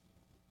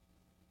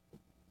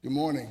Good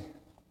morning.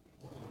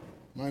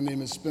 My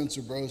name is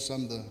Spencer Brose.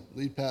 I'm the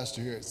lead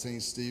pastor here at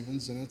St.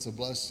 Stephen's, and it's a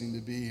blessing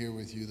to be here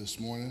with you this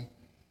morning.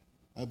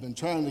 I've been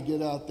trying to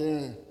get out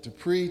there to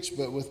preach,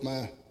 but with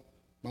my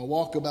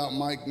walkabout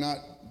mic not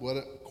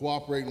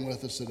cooperating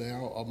with us today,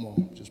 I'm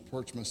going to just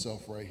perch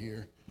myself right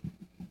here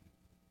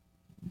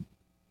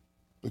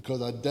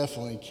because I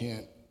definitely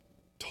can't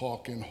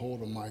talk and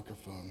hold a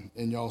microphone,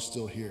 and y'all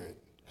still hear it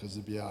because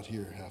it'd be out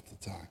here half the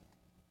time.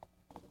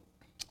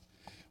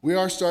 We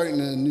are starting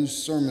a new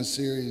sermon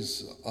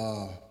series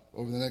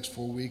over the next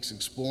 4 weeks,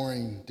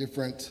 exploring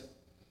different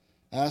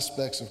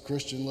aspects of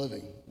Christian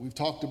living. We've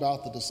talked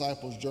about the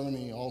disciples'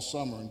 journey all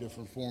summer in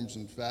different forms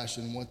and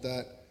fashion, and what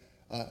that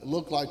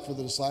looked like for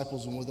the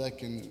disciples and what that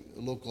can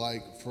look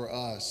like for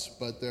us.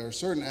 But there are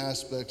certain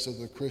aspects of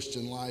the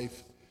Christian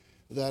life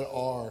that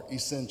are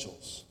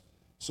essentials.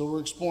 So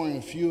we're exploring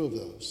a few of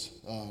those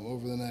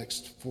over the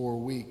next 4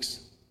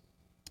 weeks.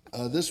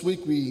 This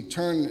week we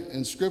turn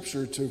in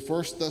Scripture to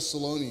 1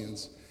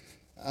 Thessalonians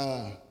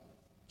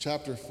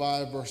chapter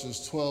 5,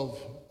 verses 12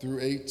 through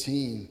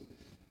 18,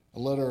 a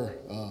letter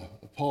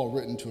of Paul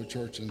written to a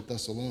church in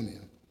Thessalonia.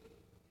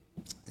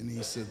 And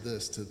he said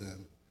this to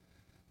them,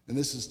 and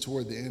this is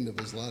toward the end of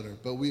his letter.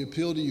 But we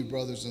appeal to you,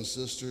 brothers and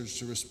sisters,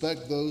 to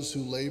respect those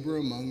who labor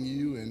among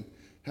you and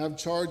have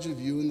charge of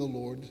you in the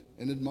Lord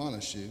and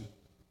admonish you.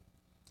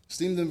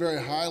 Esteem them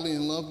very highly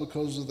in love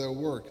because of their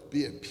work.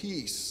 Be at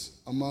peace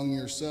among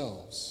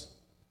yourselves.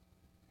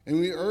 And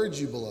we urge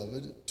you,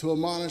 beloved, to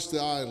admonish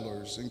the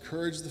idlers,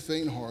 encourage the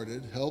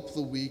faint-hearted, help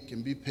the weak,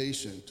 and be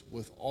patient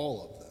with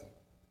all of them.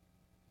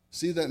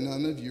 See that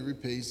none of you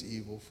repays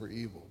evil for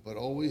evil, but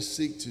always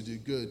seek to do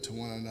good to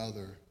one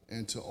another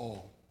and to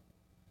all.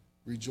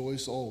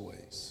 Rejoice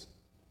always.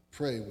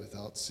 Pray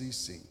without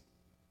ceasing.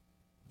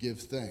 Give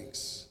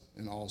thanks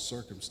in all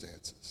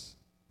circumstances.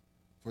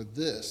 For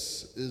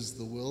this is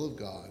the will of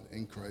God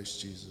in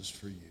Christ Jesus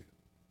for you.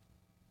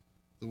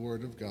 The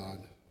word of God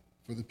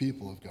for the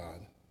people of God.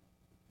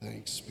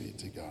 Thanks be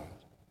to God.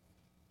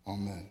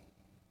 Amen.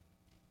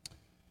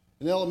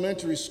 In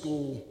elementary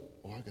school,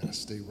 I got to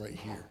stay right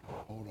here.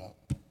 Hold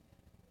up.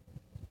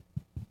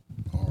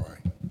 All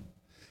right.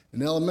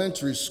 In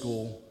elementary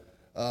school,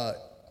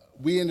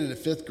 we ended at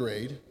fifth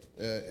grade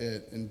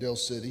in Dale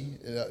City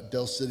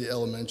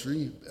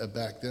Elementary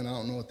back then. I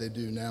don't know what they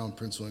do now in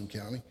Prince William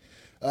County.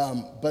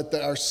 But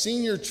our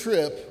senior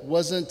trip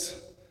wasn't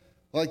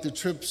like the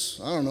trips,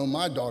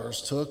 my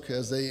daughters took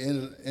as they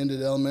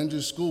ended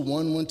elementary school.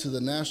 One went to the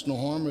National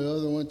Harbor, the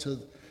other went to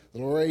the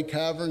Luray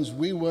Caverns.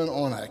 We went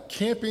on a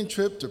camping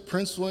trip to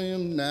Prince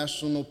William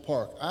National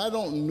Park. I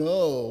don't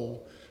know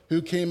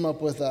who came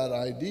up with that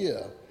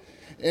idea.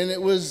 And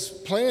it was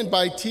planned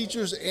by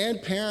teachers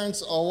and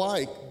parents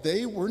alike.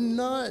 They were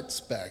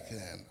nuts back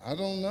then. I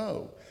don't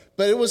know.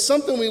 But it was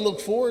something we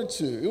looked forward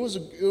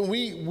to.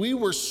 We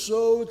were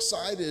so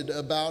excited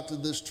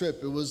about this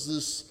trip. It was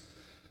this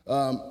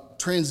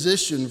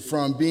transition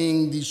from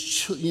being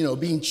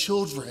being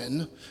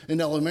children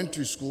in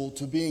elementary school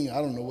to being,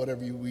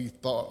 whatever we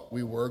thought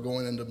we were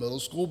going into middle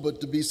school, but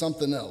to be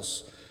something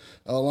else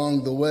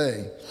along the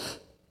way.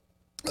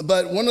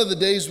 But one of the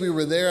days we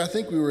were there, I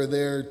think we were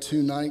there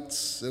 2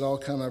 nights. It all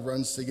kind of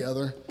runs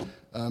together.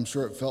 I'm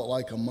sure it felt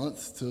like a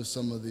month to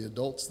some of the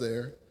adults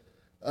there.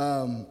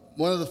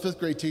 One of the fifth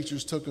grade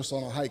teachers took us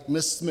on a hike.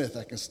 Miss Smith,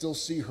 I can still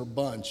see her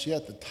bun. She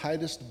had the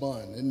tightest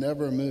bun. It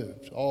never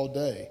moved all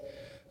day.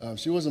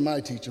 She wasn't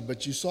my teacher,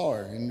 but you saw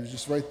her, and you're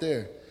just right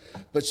there.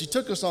 But she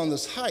took us on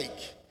this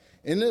hike,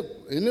 and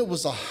it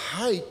was a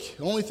hike.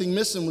 The only thing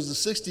missing was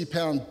the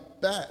 60-pound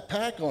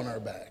pack on our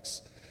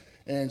backs.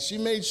 And she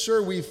made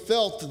sure we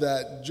felt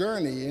that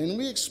journey, and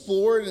we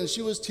explored, and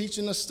she was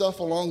teaching us stuff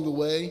along the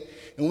way.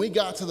 And we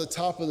got to the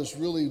top of this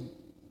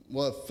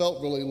it felt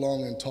really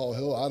long and tall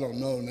hill. I don't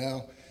know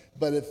now,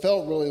 but it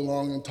felt really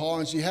long and tall,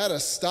 and she had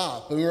us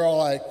stop, and we were all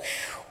like,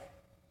 phew.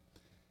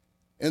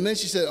 And then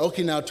she said,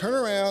 okay, now turn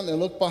around and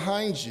look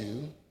behind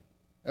you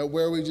at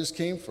where we just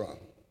came from.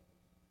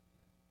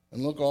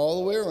 And look all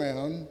the way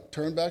around,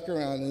 turn back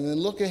around, and then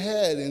look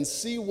ahead and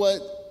see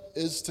what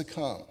is to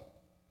come.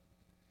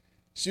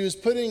 She was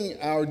putting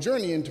our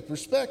journey into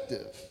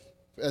perspective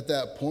at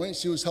that point.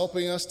 She was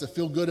helping us to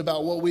feel good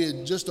about what we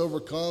had just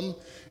overcome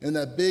in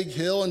that big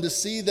hill, and to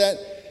see that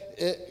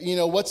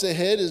what's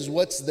ahead is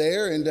what's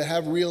there, and to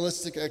have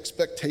realistic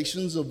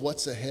expectations of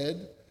what's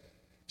ahead.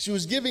 She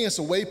was giving us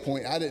a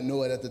waypoint. I didn't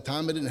know it at the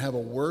time. I didn't have a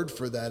word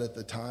for that at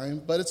the time,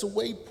 but it's a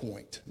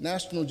waypoint.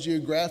 National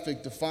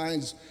Geographic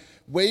defines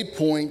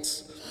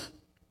waypoints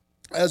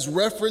as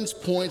reference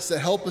points that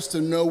help us to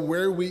know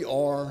where we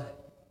are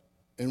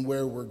and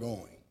where we're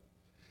going.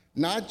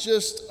 Not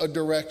just a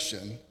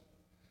direction,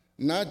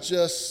 not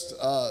just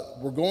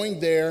we're going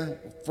there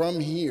from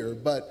here,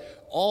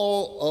 but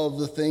all of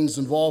the things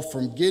involved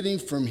from getting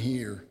from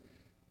here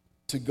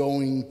to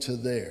going to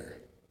there.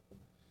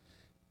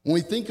 When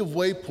we think of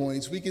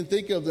waypoints, we can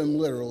think of them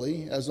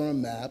literally, as on a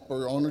map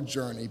or on a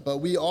journey, but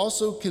we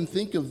also can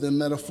think of them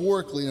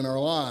metaphorically in our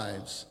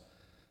lives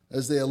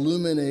as they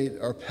illuminate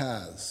our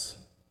paths.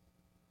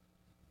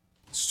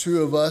 It's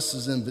true of us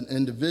as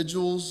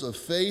individuals of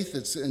faith.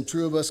 It's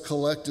true of us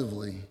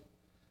collectively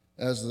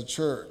as the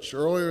church.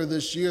 Earlier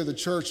this year, the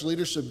church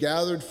leadership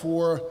gathered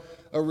for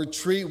a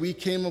retreat. We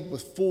came up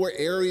with 4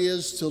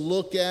 areas to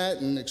look at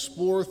and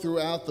explore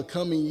throughout the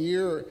coming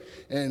year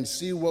and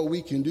see what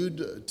we can do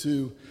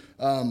to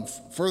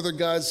further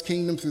God's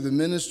kingdom through the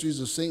ministries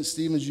of St.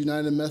 Stephen's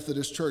United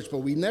Methodist Church. But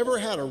we never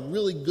had a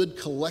really good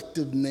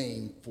collective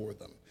name for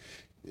them.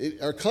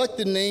 Our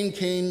collective name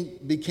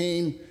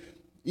became,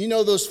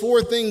 those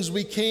 4 things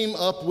we came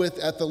up with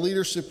at the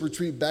leadership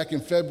retreat back in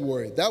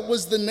February. That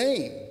was the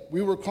name.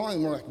 We were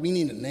calling them, we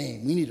need a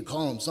name. We need to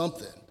call them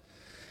something.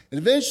 And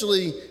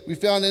eventually, we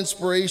found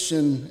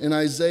inspiration in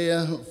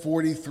Isaiah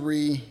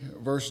 43,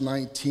 verse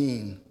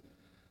 19.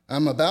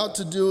 I'm about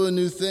to do a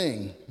new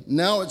thing.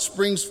 Now it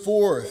springs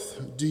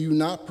forth. Do you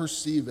not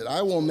perceive it?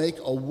 I will make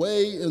a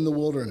way in the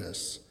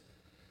wilderness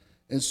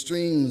and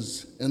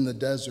streams in the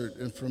desert.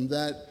 And from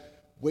that,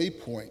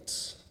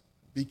 Waypoints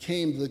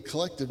became the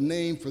collective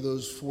name for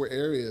those 4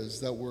 areas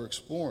that we're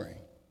exploring.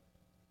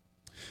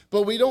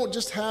 But we don't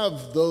just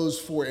have those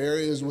 4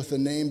 areas with a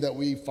name that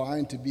we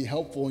find to be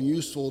helpful and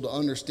useful to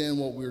understand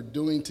what we're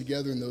doing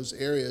together in those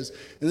areas.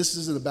 And this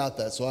isn't about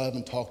that, so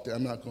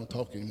I'm not going to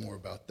talk anymore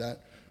about that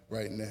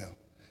right now.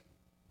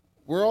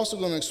 We're also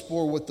going to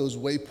explore what those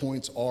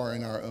waypoints are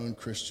in our own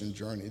Christian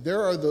journey.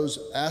 There are those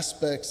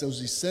aspects,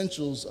 those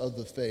essentials of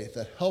the faith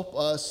that help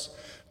us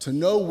to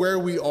know where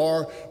we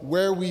are,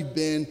 where we've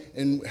been,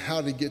 and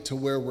how to get to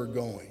where we're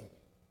going.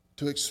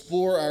 To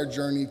explore our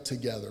journey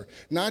together.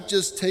 Not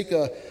just take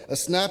a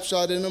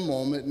snapshot in a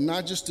moment,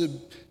 not just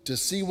to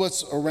see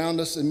what's around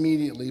us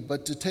immediately,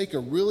 but to take a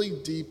really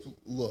deep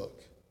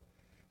look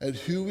at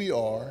who we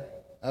are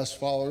as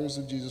followers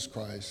of Jesus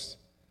Christ,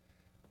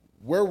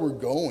 where we're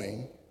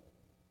going,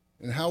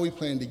 and how we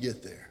plan to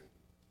get there.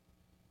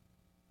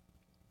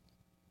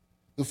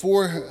 The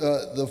four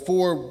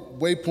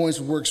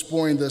waypoints we're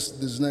exploring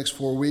these next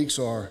 4 weeks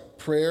are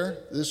prayer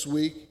this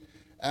week,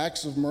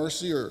 acts of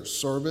mercy or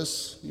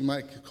service, you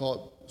might call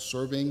it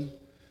serving,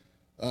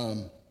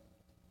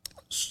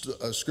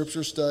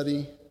 scripture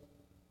study,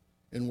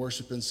 and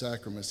worship and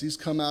sacraments. These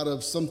come out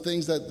of some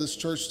things that this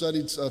church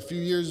studied a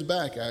few years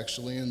back,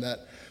 actually, and that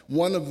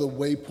one of the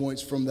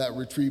waypoints from that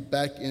retreat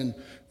back in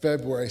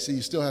February, see,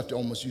 you still have to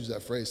almost use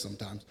that phrase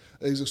sometimes,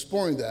 is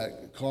exploring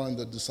that, calling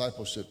the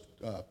discipleship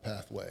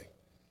pathway.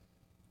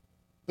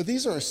 But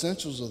these are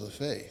essentials of the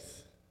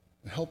faith.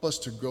 Help us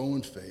to grow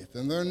in faith.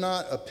 And they're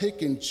not a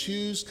pick and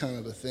choose kind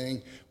of a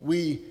thing.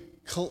 We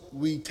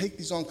take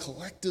these on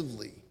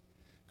collectively.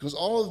 Because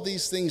all of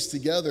these things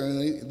together,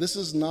 and this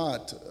is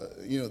not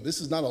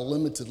a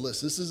limited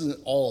list. This isn't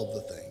all of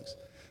the things.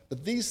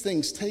 But these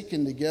things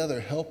taken together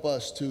help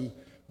us to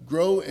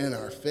grow in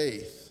our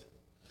faith.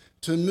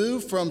 To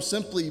move from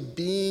simply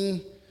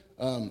being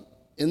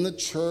in the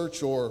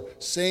church or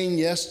saying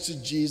yes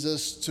to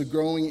Jesus to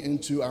growing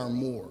into our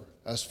more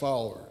as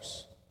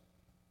followers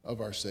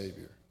of our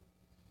Savior.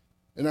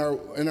 In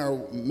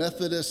our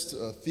Methodist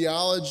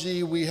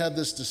theology, we have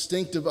this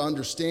distinctive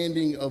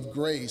understanding of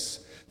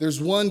grace.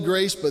 There's one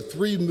grace, but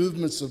 3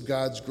 movements of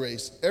God's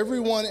grace.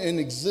 Everyone in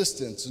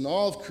existence and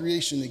all of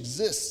creation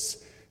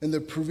exists in the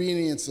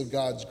prevenience of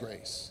God's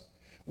grace.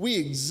 We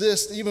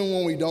exist even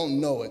when we don't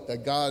know it,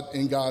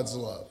 in God's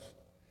love.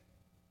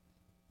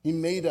 He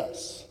made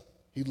us.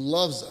 He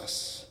loves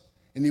us.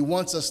 And He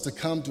wants us to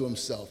come to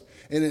Himself.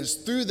 And it's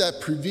through that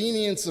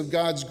prevenience of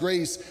God's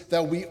grace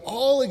that we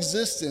all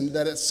exist in,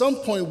 that at some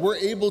point we're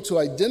able to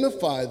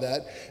identify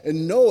that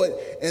and know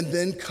it, and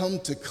then come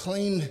to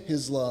claim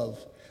His love,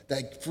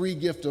 that free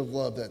gift of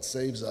love that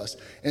saves us.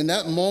 And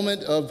that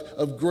moment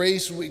of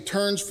grace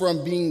turns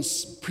from being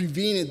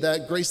prevenient,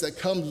 that grace that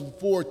comes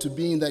before, to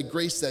being that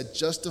grace that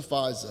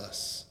justifies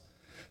us,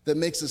 that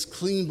makes us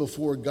clean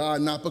before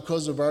God, not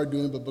because of our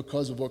doing, but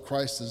because of what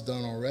Christ has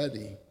done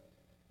already.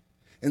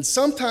 And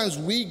sometimes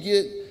we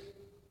get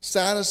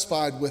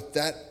satisfied with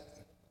that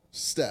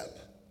step.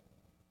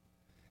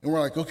 And we're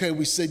like, okay,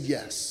 we said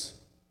yes.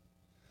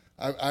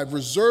 I've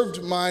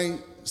reserved my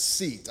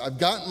seat. I've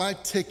got my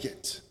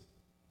ticket.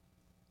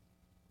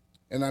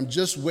 And I'm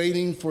just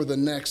waiting for the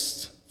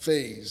next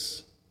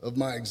phase of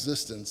my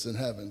existence in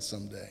heaven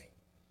someday.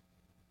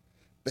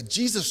 But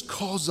Jesus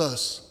calls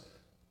us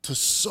to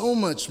so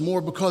much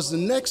more, because the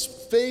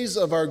next phase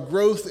of our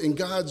growth in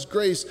God's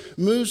grace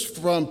moves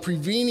from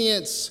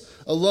prevenience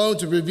alone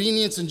to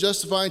prevenience and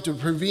justifying, to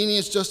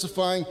prevenience,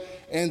 justifying,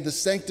 and the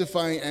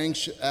sanctifying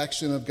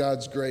action of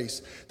God's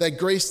grace. That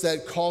grace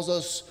that calls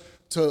us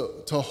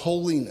to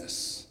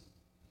holiness,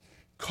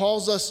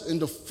 calls us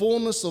into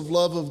fullness of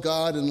love of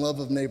God and love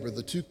of neighbor,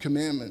 the 2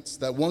 commandments,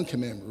 that one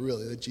commandment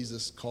really that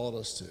Jesus called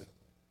us to.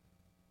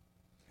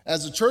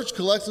 As a church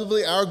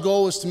collectively, our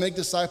goal is to make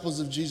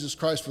disciples of Jesus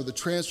Christ for the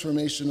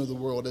transformation of the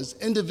world. As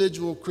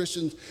individual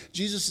Christians,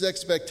 Jesus'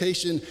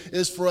 expectation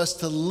is for us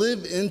to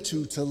lean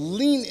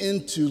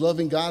into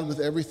loving God with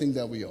everything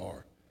that we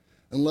are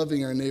and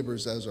loving our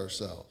neighbors as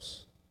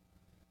ourselves.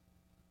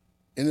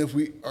 And if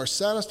we are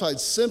satisfied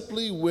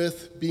simply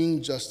with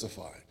being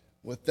justified,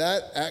 with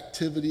that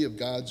activity of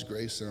God's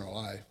grace in our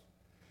life,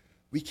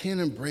 we can't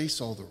embrace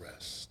all the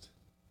rest.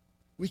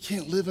 We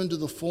can't live into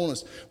the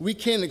fullness. We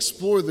can't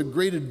explore the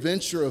great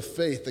adventure of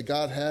faith that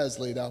God has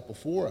laid out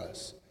before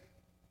us.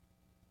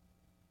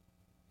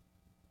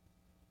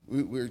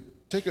 We're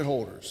ticket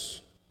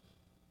holders.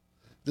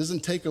 It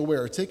doesn't take away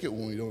our ticket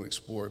when we don't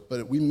explore it,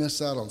 but we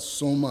miss out on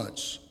so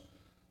much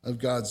of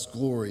God's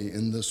glory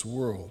in this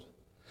world.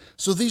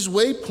 So these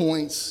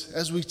waypoints,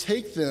 as we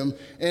take them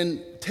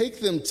and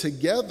take them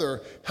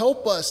together,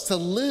 help us to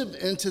live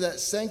into that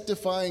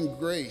sanctifying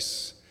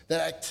grace,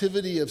 that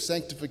activity of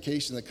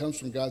sanctification that comes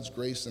from God's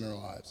grace in our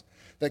lives,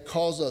 that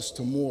calls us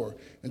to more,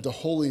 into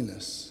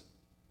holiness,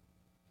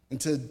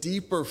 into a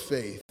deeper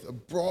faith, a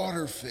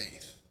broader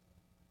faith,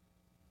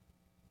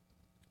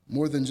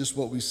 more than just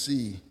what we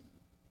see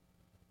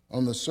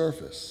on the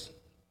surface.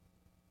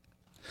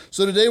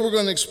 So today we're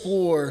going to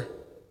explore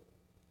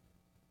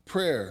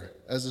prayer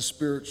as a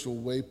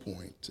spiritual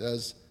waypoint,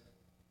 as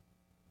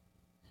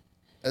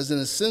an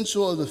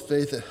essential of the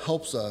faith that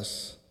helps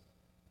us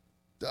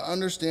to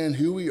understand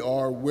who we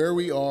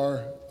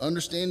are,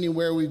 understanding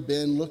where we've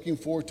been, looking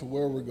forward to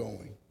where we're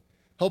going,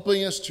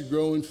 helping us to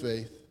grow in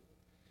faith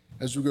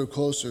as we go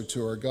closer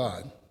to our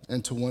God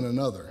and to one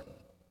another.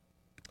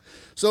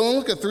 So I want to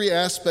look at three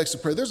aspects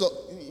of prayer.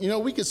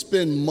 We could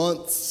spend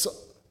months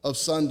of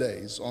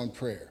Sundays on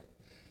prayer.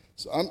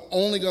 So I'm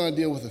only going to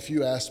deal with a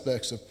few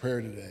aspects of prayer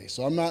today.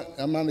 So I'm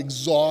not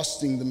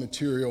exhausting the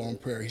material on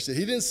prayer. He said,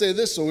 he didn't say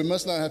this, so we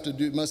must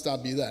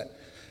not be that.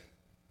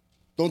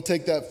 Don't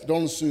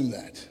assume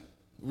that.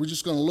 We're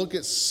just going to look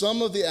at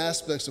some of the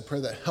aspects of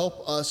prayer that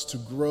help us to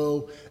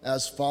grow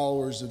as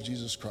followers of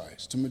Jesus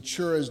Christ, to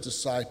mature as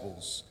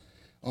disciples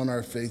on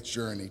our faith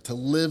journey, to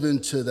live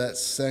into that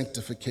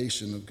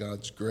sanctification of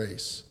God's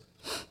grace.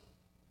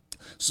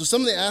 So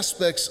some of the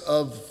aspects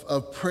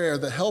of prayer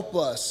that help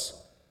us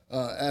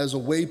as a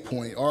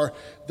waypoint are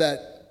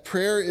that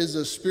prayer is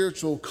a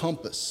spiritual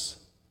compass.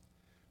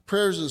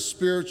 Prayer is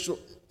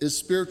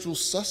spiritual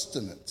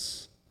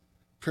sustenance.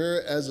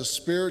 Prayer as a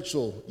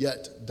spiritual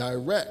yet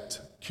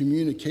direct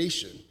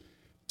communication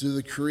to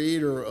the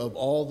Creator of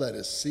all that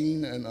is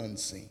seen and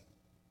unseen.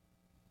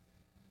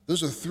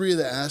 Those are three of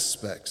the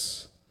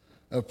aspects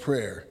of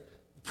prayer.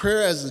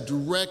 Prayer as a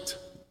direct,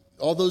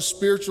 all those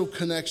spiritual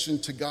connection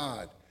to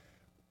God.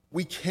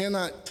 We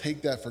cannot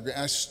take that for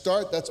granted.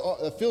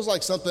 It feels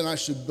like something I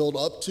should build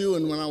up to.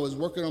 And when I was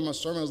working on my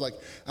sermon, I was like,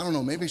 I don't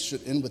know, maybe I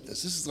should end with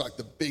this. This is like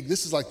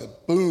the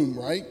boom,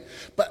 right?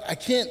 But I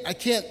can't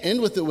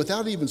end with it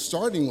without even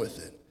starting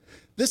with it.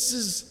 This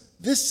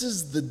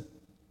is the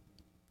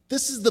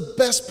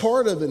best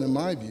part of it, in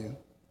my view.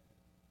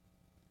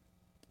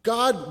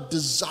 God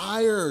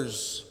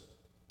desires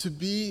to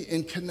be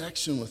in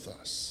connection with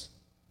us.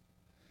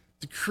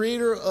 The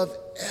Creator of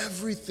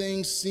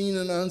everything seen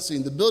and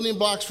unseen. The building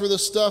blocks for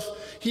this stuff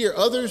here.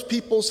 Other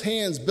people's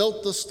hands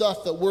built the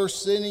stuff that we're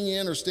sitting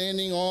in or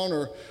standing on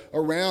or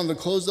around, the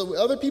clothes that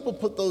other people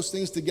put those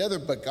things together,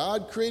 but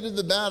God created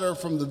the matter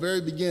from the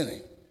very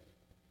beginning.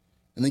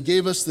 And He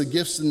gave us the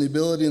gifts and the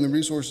ability and the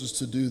resources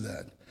to do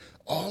that.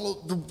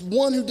 The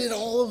one who did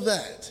all of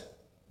that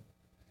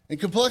and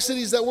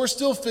complexities that we're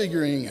still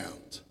figuring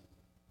out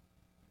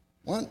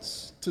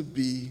wants to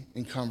be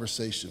in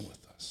conversation with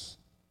us.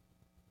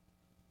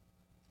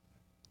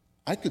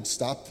 I could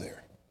stop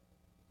there,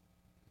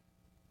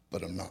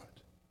 but I'm not.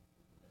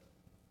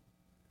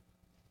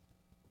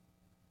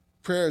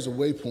 Prayer as a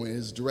waypoint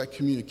is direct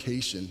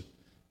communication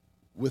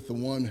with the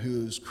one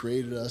who's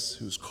created us,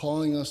 who's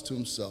calling us to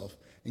Himself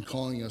and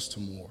calling us to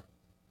more,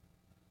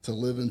 to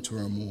live into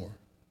our more.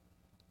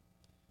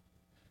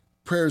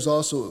 Prayer is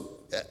also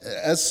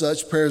a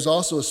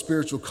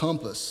spiritual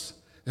compass.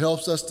 It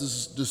helps us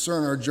to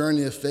discern our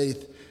journey of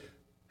faith,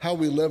 how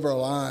we live our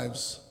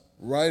lives,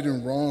 right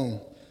and wrong.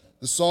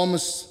 The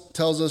psalmist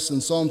tells us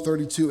in Psalm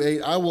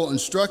 32:8, I will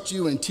instruct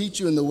you and teach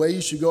you in the way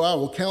you should go. I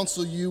will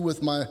counsel you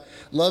with my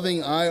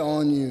loving eye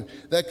on you.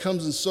 That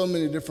comes in so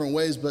many different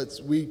ways,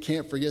 but we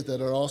can't forget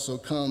that it also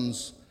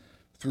comes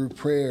through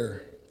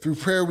prayer. Through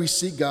prayer, we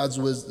seek God's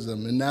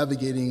wisdom in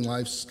navigating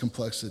life's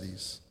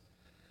complexities.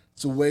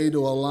 It's a way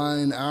to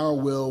align our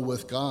will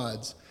with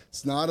God's.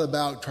 It's not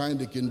about trying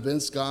to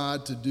convince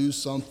God to do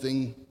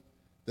something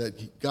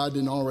that God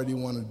didn't already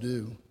want to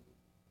do.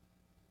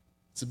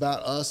 It's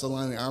about us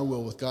aligning our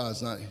will with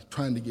God's, not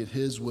trying to get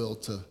His will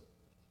to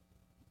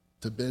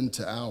bend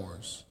to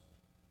ours.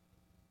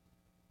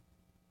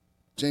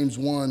 James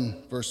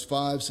 1, verse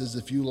 5 says,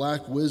 if you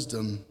lack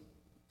wisdom,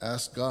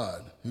 ask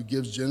God, who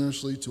gives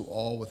generously to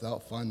all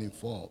without finding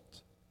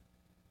fault,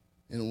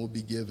 and it will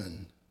be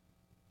given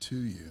to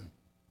you.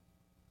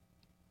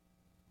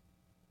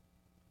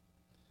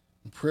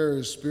 And prayer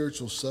is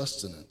spiritual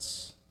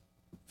sustenance.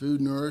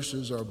 Food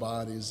nourishes our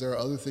bodies. There are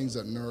other things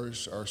that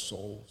nourish our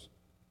souls.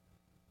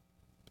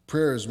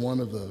 Prayer is one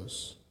of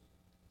those.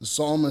 The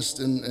psalmist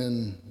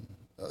in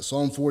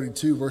Psalm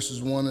 42,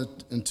 verses 1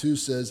 and 2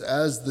 says,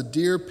 as the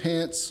deer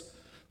pants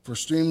for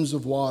streams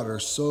of water,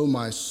 so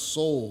my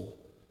soul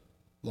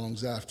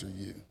longs after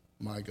you,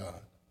 my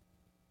God.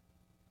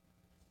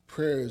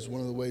 prayer is one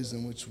of the ways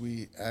in which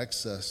we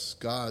access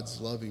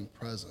God's loving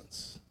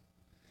presence.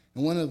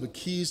 And one of the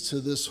keys to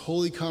this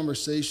holy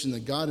conversation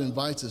that God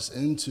invites us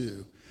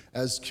into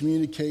as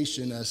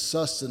communication, as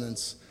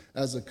sustenance,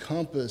 as a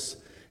compass,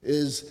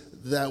 is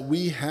that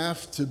we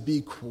have to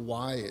be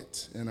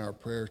quiet in our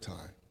prayer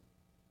time.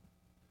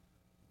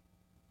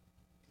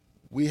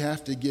 We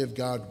have to give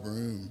God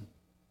room.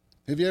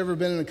 Have you ever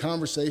been in a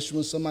conversation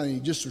with somebody and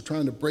you just are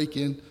trying to break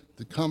in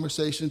the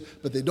conversation,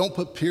 but they don't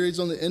put periods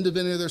on the end of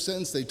any of their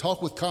sentence? They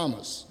talk with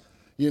commas,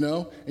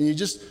 and you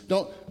just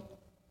don't.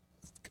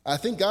 I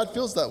think God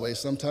feels that way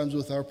sometimes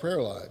with our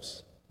prayer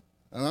lives.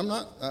 And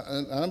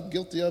I'm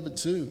guilty of it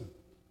too.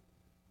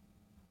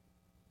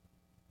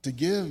 To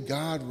give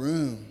God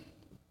room,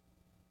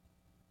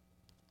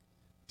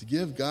 to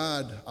give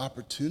God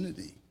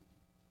opportunity.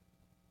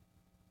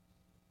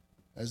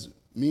 As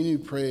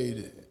Minu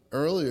prayed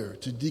earlier,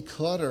 to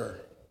declutter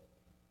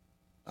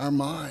our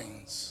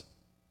minds,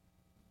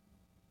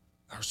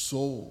 our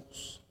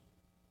souls,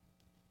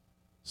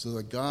 so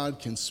that God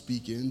can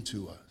speak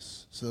into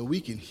us, so that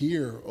we can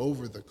hear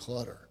over the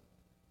clutter.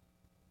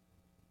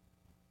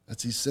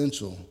 That's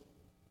essential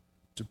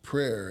to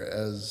prayer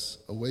as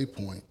a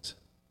waypoint.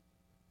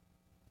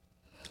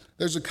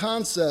 There's a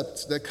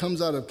concept that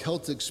comes out of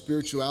Celtic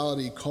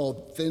spirituality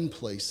called thin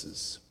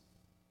places.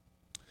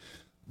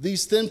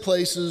 These thin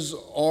places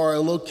are a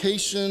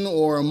location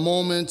or a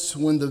moment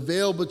when the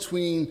veil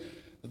between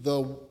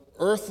the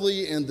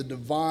earthly and the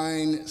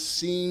divine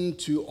seem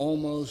to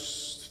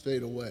almost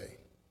fade away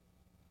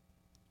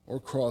or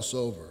cross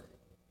over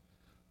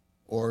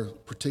or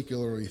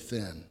particularly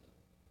thin.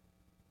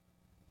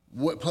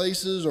 What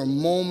places or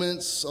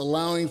moments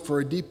allowing for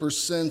a deeper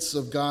sense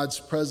of God's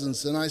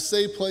presence. And I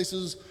say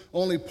places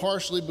only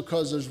partially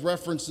because there's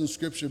reference in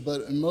Scripture,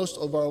 but in most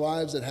of our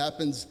lives it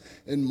happens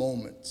in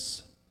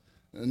moments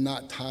and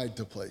not tied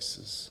to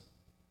places.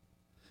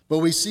 But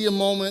we see a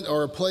moment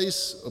or a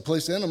place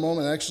and a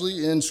moment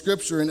actually in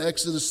Scripture in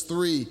Exodus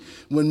 3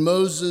 when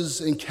Moses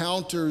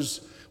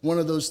encounters one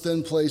of those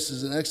thin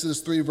places. In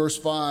Exodus 3 verse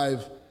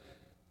 5,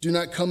 "Do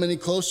not come any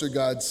closer,"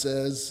 God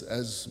says,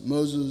 as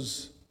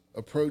Moses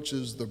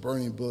approaches the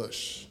burning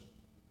bush.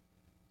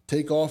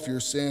 "Take off your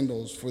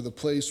sandals, for the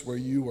place where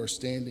you are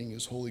standing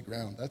is holy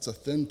ground." That's a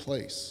thin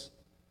place.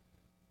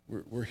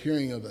 We're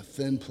hearing of a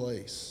thin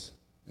place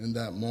in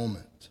that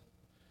moment.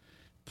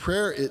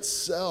 Prayer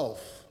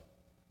itself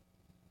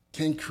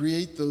can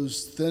create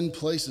those thin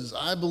places.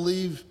 I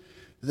believe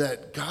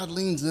that God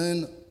leans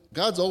in.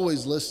 God's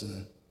always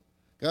listening.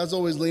 God's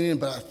always leaning in,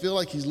 but I feel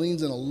like he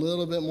leans in a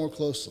little bit more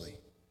closely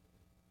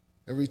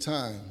every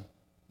time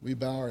we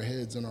bow our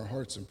heads and our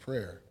hearts in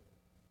prayer.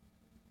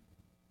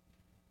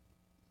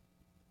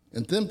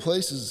 And thin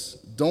places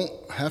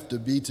don't have to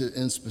be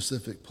in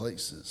specific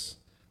places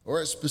or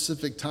at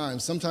specific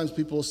times. Sometimes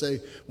people will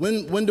say,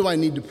 when do I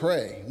need to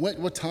pray?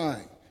 What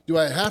time? Do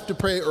I have to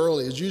pray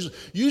early? It's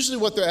usually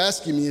what they're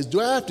asking me is,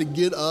 do I have to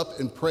get up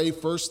and pray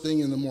first thing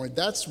in the morning?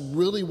 That's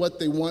really what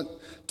they want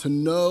to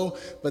know,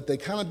 but they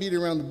kind of beat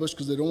around the bush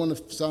because they don't want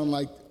to sound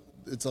like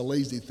it's a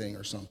lazy thing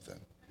or something.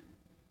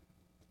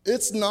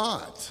 It's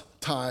not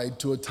tied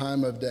to a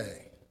time of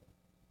day.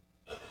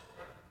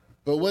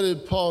 But what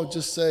did Paul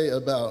just say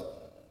about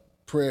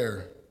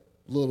prayer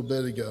a little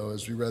bit ago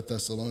as we read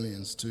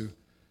Thessalonians 2?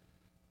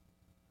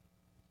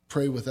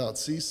 Pray without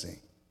ceasing.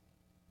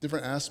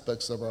 Different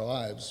aspects of our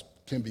lives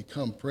can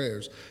become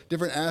prayers.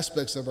 Different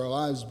aspects of our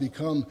lives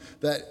become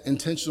that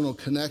intentional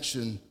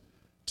connection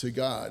to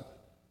God.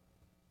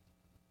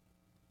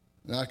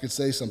 Now, I could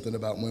say something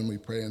about when we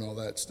pray and all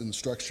that and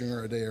structuring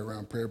our day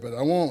around prayer, but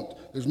I won't.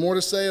 There's more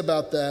to say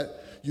about that.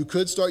 You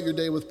could start your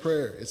day with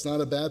prayer. It's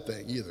not a bad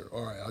thing either.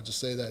 All right, I'll just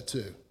say that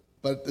too.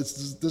 But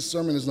this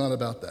sermon is not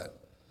about that.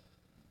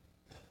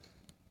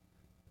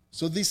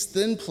 So these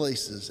thin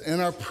places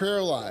and our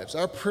prayer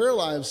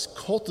lives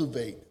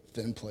cultivate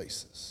thin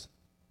places.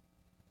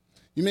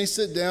 You may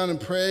sit down and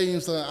pray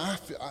and say,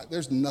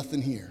 there's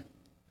nothing here.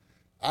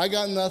 I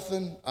got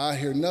nothing. I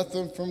hear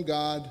nothing from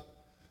God.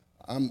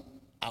 I'm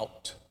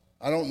out.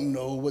 I don't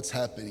know what's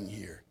happening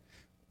here.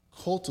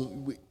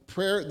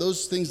 Prayer,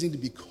 those things need to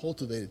be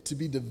cultivated, to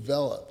be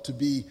developed, to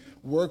be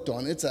worked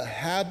on. It's a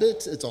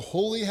habit. It's a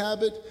holy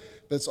habit,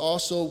 but it's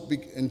also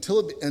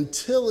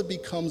until it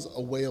becomes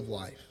a way of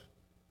life.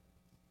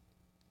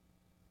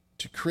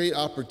 To create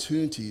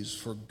opportunities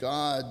for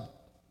God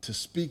to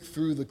speak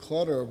through the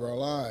clutter of our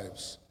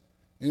lives.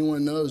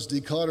 Anyone knows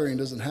decluttering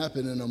doesn't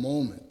happen in a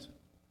moment.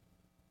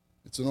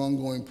 It's an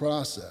ongoing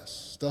process.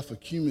 Stuff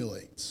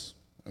accumulates.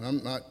 And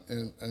I'm not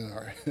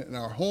in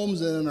our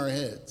homes and in our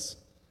heads.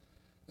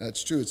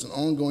 That's true. It's an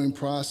ongoing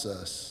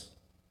process.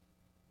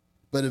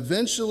 But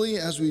eventually,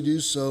 as we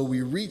do so,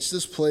 we reach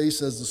this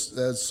place,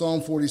 as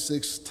Psalm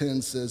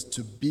 46:10 says,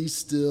 to be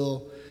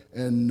still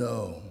and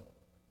know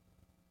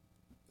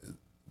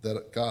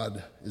that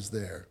God is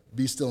there.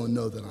 Be still and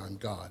know that I'm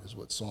God, is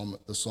what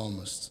the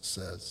psalmist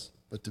says.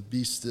 But to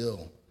be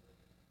still.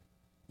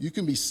 You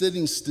can be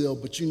sitting still,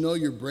 but you know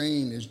your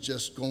brain is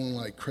just going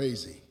like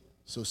crazy.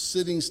 So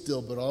sitting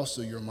still, but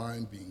also your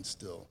mind being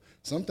still.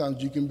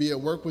 Sometimes you can be at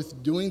work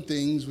with doing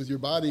things with your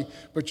body,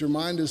 but your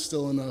mind is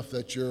still enough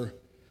that you're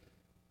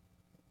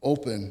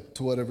open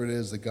to whatever it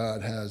is that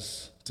God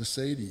has to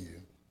say to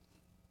you.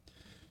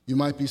 You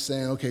might be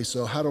saying, okay,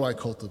 so how do I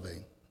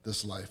cultivate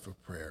this life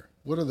of prayer?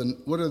 What do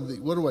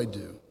I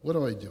do? What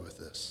do I do with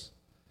this?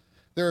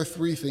 There are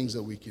 3 things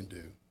that we can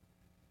do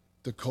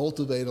to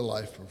cultivate a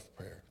life of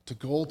prayer, to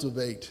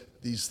cultivate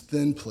these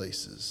thin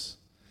places,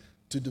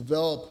 to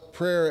develop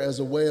prayer as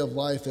a way of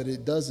life, that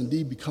it does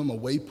indeed become a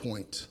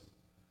waypoint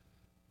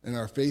in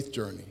our faith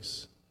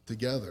journeys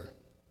together.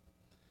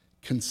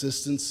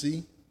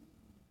 Consistency,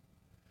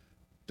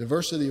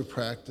 diversity of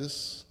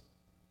practice,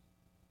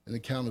 and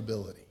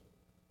accountability.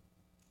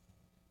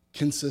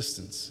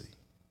 Consistency.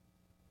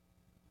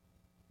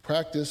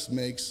 Practice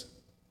makes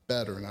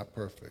better, not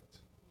perfect.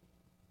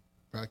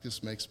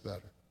 Practice makes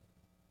better.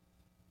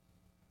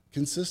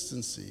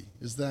 Consistency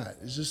is that.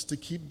 It's just to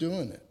keep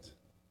doing it.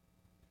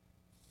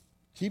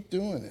 Keep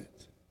doing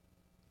it.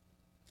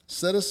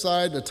 Set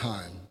aside a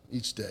time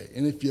each day.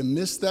 And if you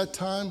miss that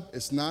time,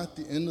 it's not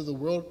the end of the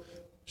world.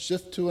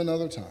 Shift to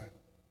another time.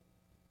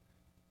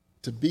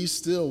 To be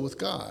still with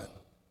God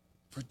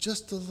for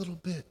just a little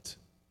bit.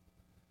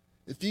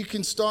 If you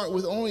can start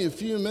with only a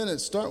few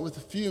minutes, start with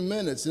a few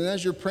minutes. And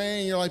as you're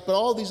praying, you're like, but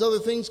all these other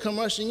things come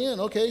rushing in.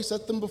 Okay,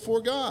 set them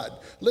before God.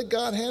 Let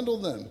God handle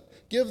them.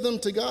 Give them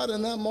to God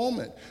in that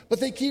moment. But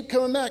they keep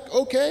coming back.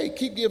 Okay,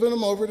 keep giving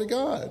them over to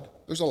God.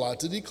 There's a lot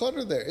to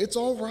declutter there. It's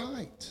all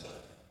right.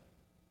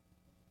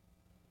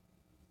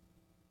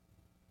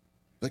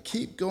 But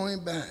keep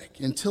going back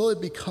until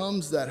it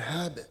becomes that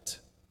habit.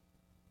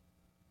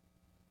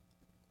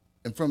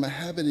 And from a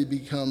habit, it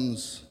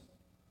becomes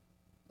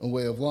a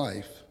way of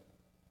life.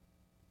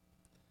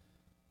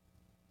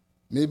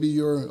 Maybe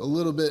you're a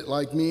little bit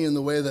like me in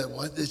the way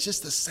that, it's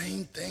just the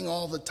same thing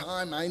all the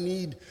time. I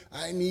need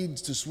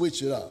to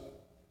switch it up.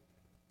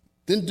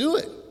 Then do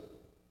it.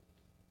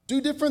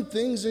 Do different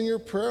things in your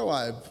prayer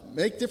life.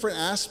 Make different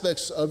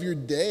aspects of your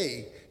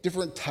day,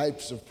 different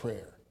types of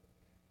prayer.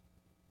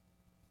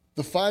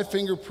 The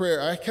 5-finger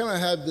prayer, I kind of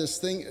had this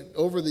thing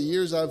over the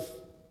years. I've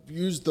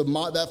used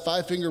that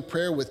 5-finger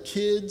prayer with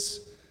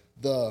kids,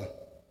 the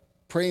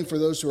praying for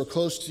those who are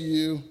close to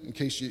you, in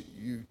case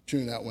you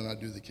tune out when I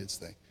do the kids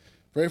thing.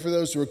 Pray for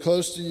those who are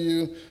close to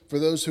you, for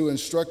those who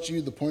instruct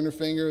you, the pointer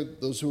finger,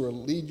 those who are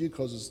lead you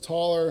because it's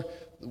taller.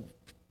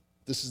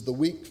 This is the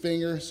weak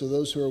finger, so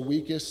those who are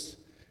weakest.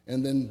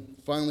 And then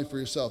finally for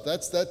yourself.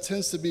 That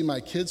tends to be my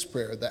kids'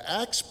 prayer. The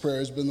ACTS prayer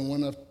has been the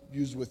one I've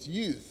used with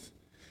youth.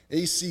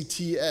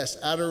 ACTS,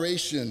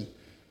 adoration.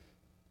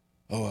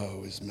 Oh, I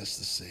always miss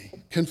the C.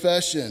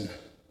 Confession,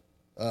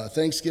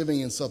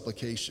 thanksgiving, and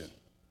supplication.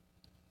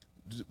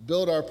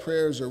 Build our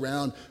prayers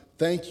around,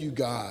 thank you,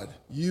 God.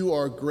 You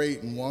are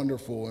great and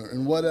wonderful,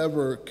 and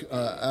whatever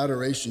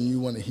adoration you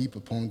want to heap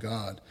upon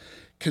God.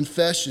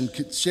 Confession,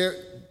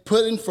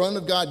 put in front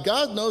of God.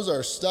 God knows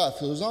our stuff,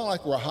 so it's not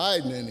like we're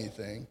hiding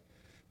anything,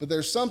 but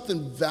there's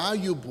something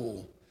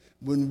valuable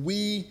when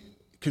we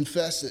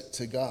confess it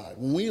to God,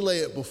 when we lay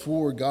it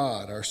before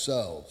God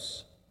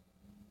ourselves.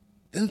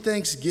 Then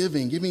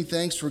thanksgiving, giving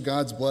thanks for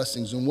God's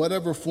blessings in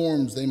whatever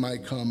forms they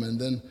might come, and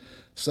then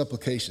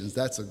supplications.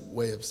 That's a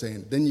way of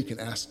saying, then you can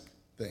ask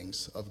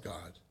things of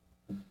God.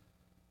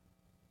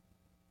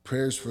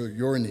 Prayers for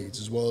your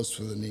needs as well as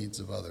for the needs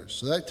of others.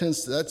 So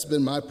that's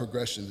been my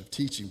progression of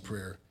teaching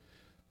prayer,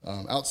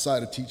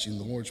 outside of teaching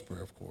the Lord's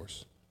Prayer, of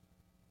course.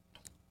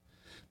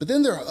 But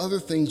then there are other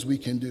things we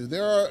can do.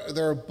 There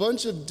are a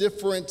bunch of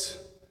different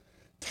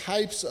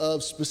types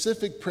of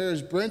specific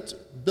prayers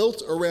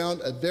built around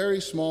a very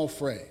small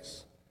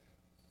phrase.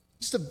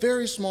 Just a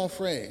very small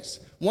phrase.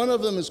 One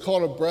of them is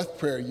called a breath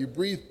prayer. You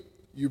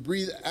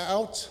breathe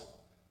out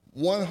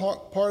one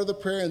part of the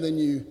prayer, and then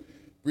you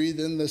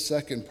breathe in the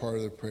second part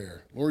of the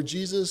prayer. Lord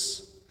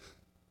Jesus,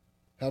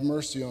 have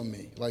mercy on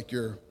me. Like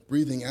you're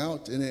breathing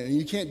out, and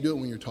you can't do it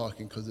when you're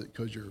talking because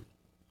the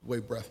way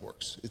breath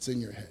works. It's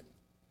in your head.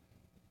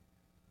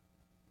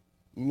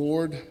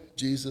 Lord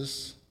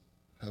Jesus,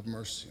 have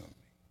mercy on me.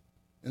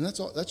 And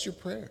that's all. That's your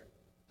prayer.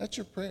 That's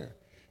your prayer.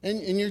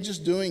 And you're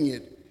just doing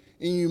it.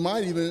 And you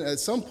might even at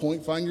some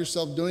point find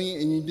yourself doing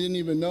it and you didn't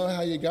even know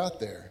how you got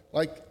there.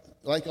 Like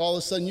all of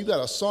a sudden you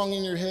got a song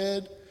in your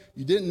head,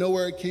 you didn't know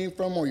where it came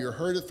from, or you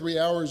heard it 3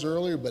 hours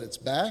earlier, but it's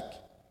back.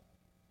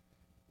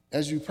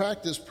 As you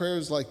practice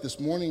prayers like this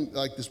morning,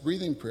 like this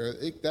breathing prayer,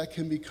 that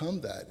can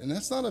become that. And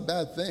that's not a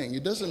bad thing.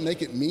 It doesn't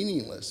make it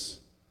meaningless.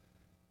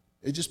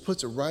 It just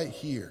puts it right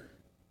here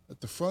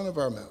at the front of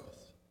our mouth,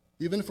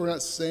 even if we're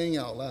not saying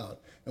out loud.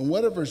 And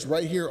whatever's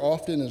right here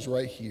often is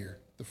right here,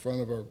 the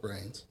front of our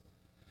brains,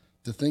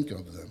 to think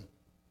of them.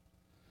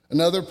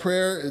 Another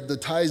prayer, the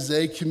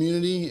Taizé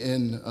community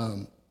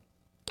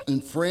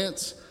in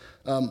France,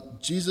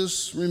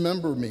 Jesus,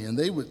 remember me. And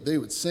they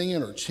would sing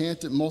it or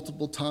chant it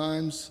multiple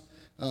times.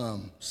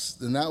 And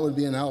that would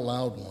be an out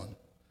loud one.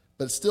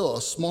 But it's still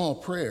a small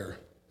prayer,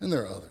 and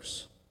there are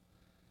others.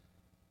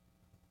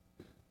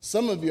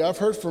 Some of you, I've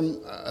heard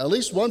from at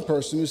least one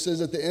person who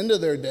says at the end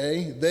of their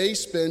day, they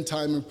spend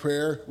time in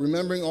prayer,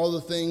 remembering all the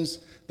things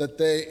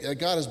that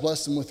God has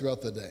blessed them with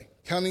throughout the day,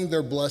 counting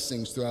their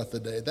blessings throughout the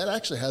day. That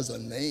actually has a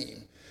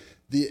name,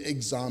 the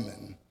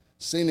examen.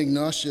 St.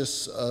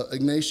 Ignatius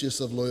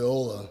of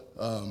Loyola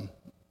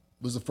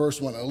was the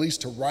first one, at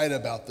least, to write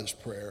about this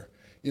prayer.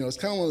 It's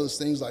kind of one of those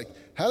things like,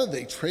 how did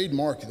they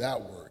trademark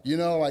that word?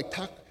 Like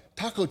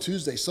Taco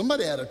Tuesday,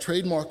 somebody had a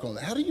trademark on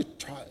that. How do you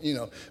try,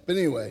 But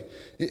anyway,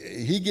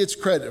 he gets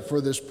credit for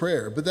this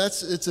prayer. But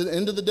it's an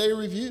end of the day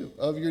review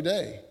of your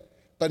day.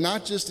 But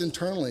not just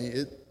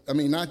internally,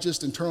 not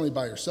just internally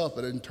by yourself,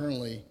 but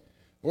internally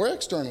or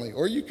externally,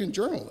 or you can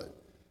journal it.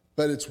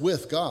 But it's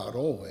with God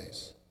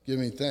always,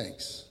 giving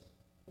thanks.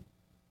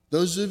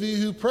 Those of you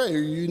who pray, or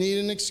you need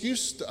an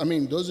excuse.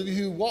 Those of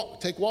you who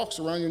take walks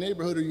around your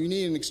neighborhood, or you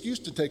need an excuse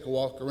to take a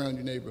walk around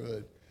your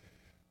neighborhood,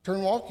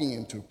 turn walking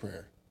into a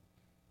prayer.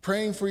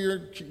 Praying for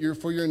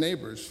your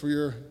neighbors, for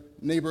your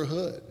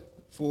neighborhood,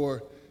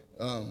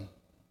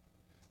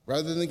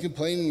 rather than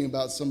complaining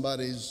about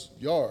somebody's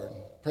yard,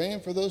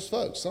 praying for those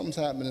folks. Something's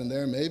happening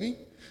there, maybe.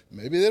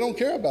 Maybe they don't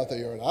care about their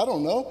yard. I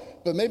don't know,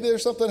 but maybe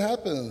there's something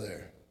happening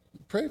there.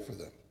 Pray for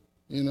them.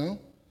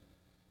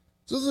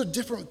 So those are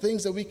different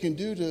things that we can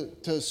do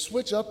to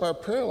switch up our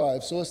prayer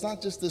life, so it's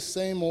not just the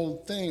same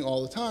old thing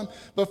all the time.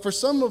 But for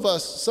some of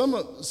us,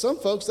 some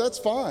folks, that's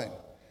fine.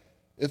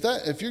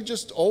 If you're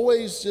just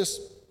always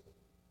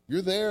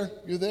you're there,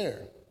 you're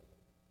there.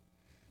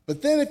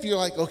 But then if you're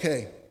like,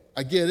 okay,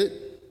 I get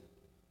it,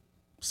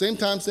 same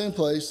time, same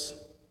place,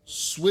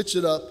 switch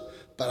it up,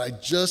 but I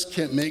just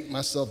can't make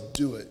myself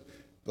do it.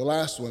 The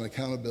last one,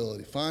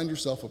 accountability. Find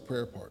yourself a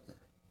prayer partner.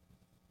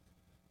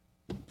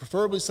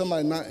 Preferably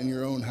somebody not in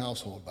your own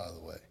household, by the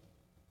way.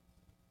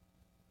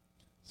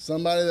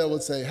 Somebody that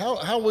would say,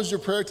 how was your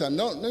prayer time?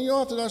 No, you don't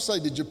have to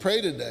necessarily, did you pray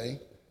today?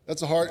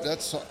 That's hard.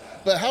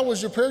 But how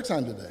was your prayer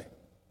time today?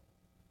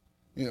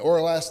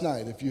 Or last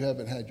night, if you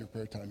haven't had your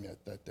prayer time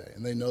yet that day.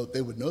 And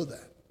they would know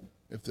that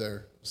if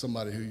they're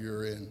somebody who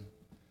you're in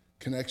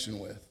connection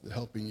with,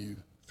 helping you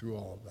through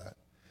all of that.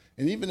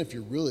 And even if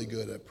you're really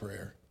good at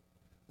prayer,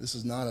 this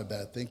is not a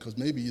bad thing, because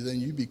maybe then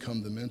you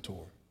become the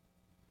mentor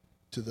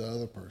to the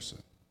other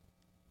person.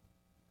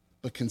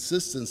 But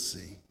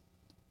consistency,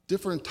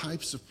 different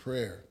types of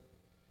prayer,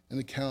 and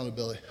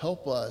accountability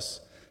help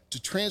us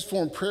to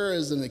transform prayer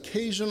as an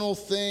occasional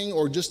thing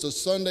or just a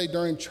Sunday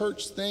during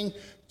church thing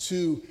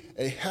to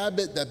a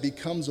habit that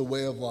becomes a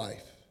way of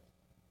life.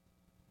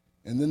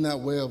 And then that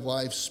way of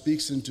life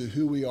speaks into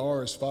who we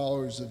are as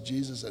followers of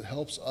Jesus. It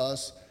helps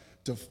us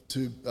to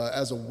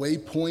as a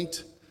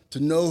waypoint, to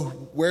know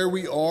where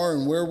we are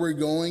and where we're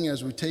going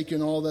as we take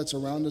in all that's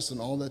around us and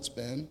all that's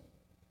been.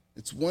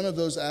 It's one of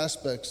those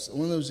aspects,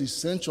 one of those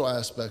essential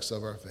aspects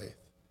of our faith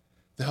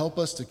to help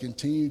us to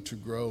continue to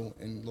grow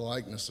in the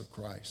likeness of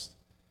Christ.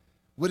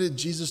 What did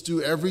Jesus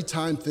do every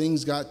time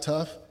things got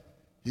tough?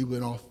 He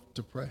went off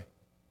to pray.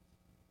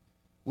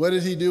 What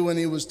did he do when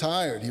he was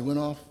tired? He went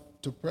off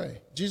to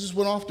pray. Jesus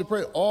went off to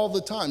pray all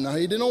the time. Now,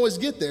 he didn't always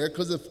get there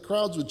because the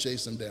crowds would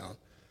chase him down.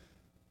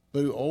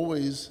 But he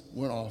always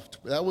went off.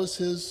 That was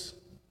his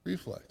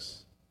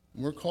reflex.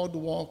 We're called to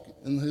walk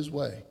in his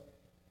way.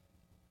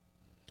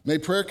 May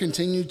prayer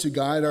continue to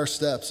guide our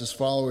steps as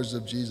followers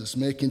of Jesus.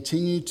 May it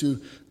continue to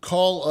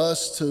call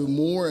us to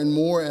more and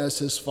more as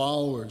his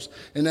followers.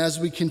 And as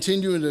we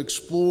continue to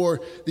explore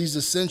these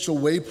essential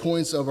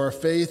waypoints of our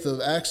faith, of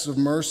acts of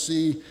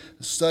mercy,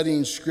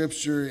 studying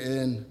scripture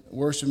and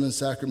worship and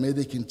sacrament,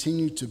 may they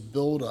continue to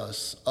build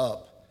us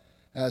up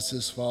as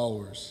his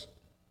followers.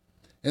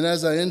 And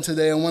as I end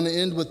today, I want to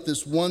end with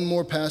this one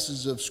more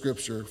passage of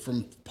scripture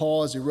from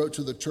Paul as he wrote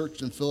to the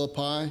church in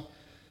Philippi.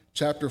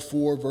 Chapter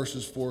 4,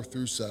 verses 4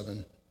 through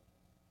 7.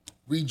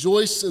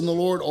 Rejoice in the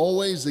Lord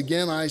always.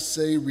 Again, I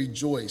say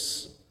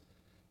rejoice.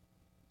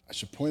 I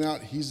should point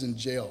out he's in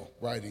jail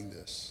writing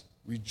this.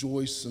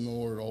 Rejoice in the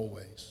Lord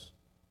always.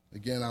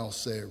 Again, I'll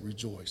say it,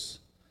 rejoice.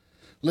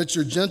 Let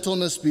your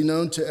gentleness be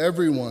known to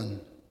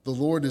everyone. The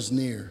Lord is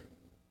near.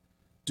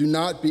 Do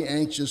not be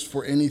anxious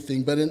for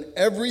anything, but in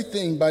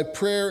everything by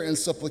prayer and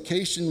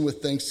supplication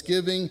with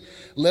thanksgiving,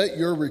 let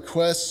your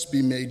requests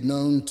be made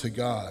known to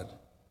God.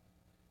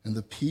 And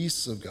the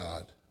peace of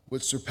God,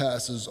 which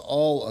surpasses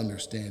all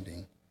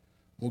understanding,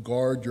 will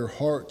guard your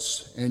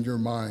hearts and your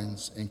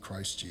minds in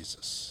Christ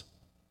Jesus.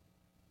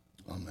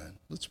 Amen.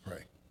 Let's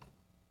pray.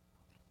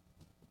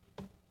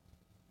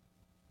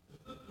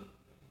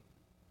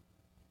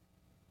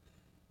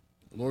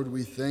 Lord,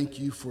 we thank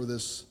you for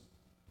this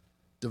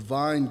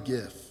divine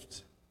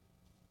gift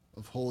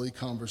of holy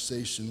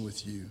conversation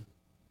with you.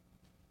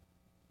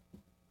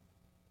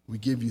 We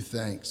give you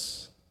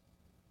thanks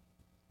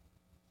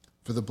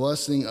for the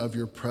blessing of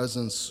your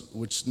presence,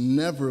 which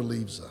never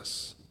leaves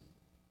us,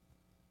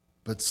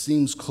 but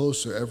seems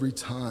closer every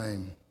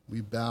time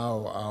we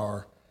bow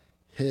our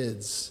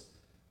heads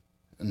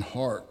and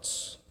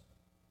hearts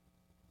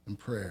in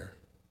prayer.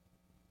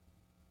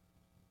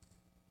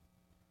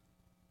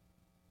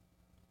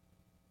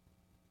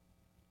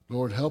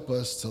 Lord, help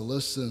us to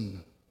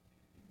listen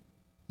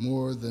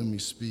more than we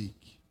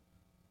speak.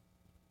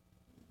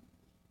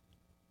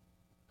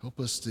 Help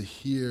us to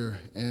hear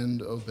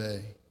and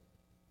obey.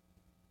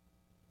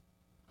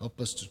 Help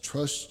us to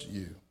trust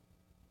you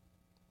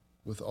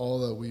with all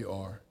that we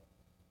are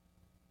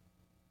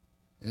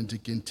and to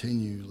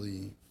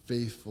continually,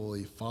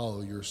 faithfully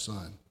follow your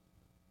Son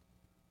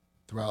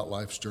throughout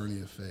life's journey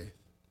of faith.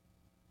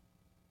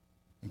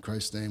 In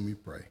Christ's name we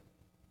pray.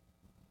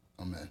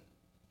 Amen.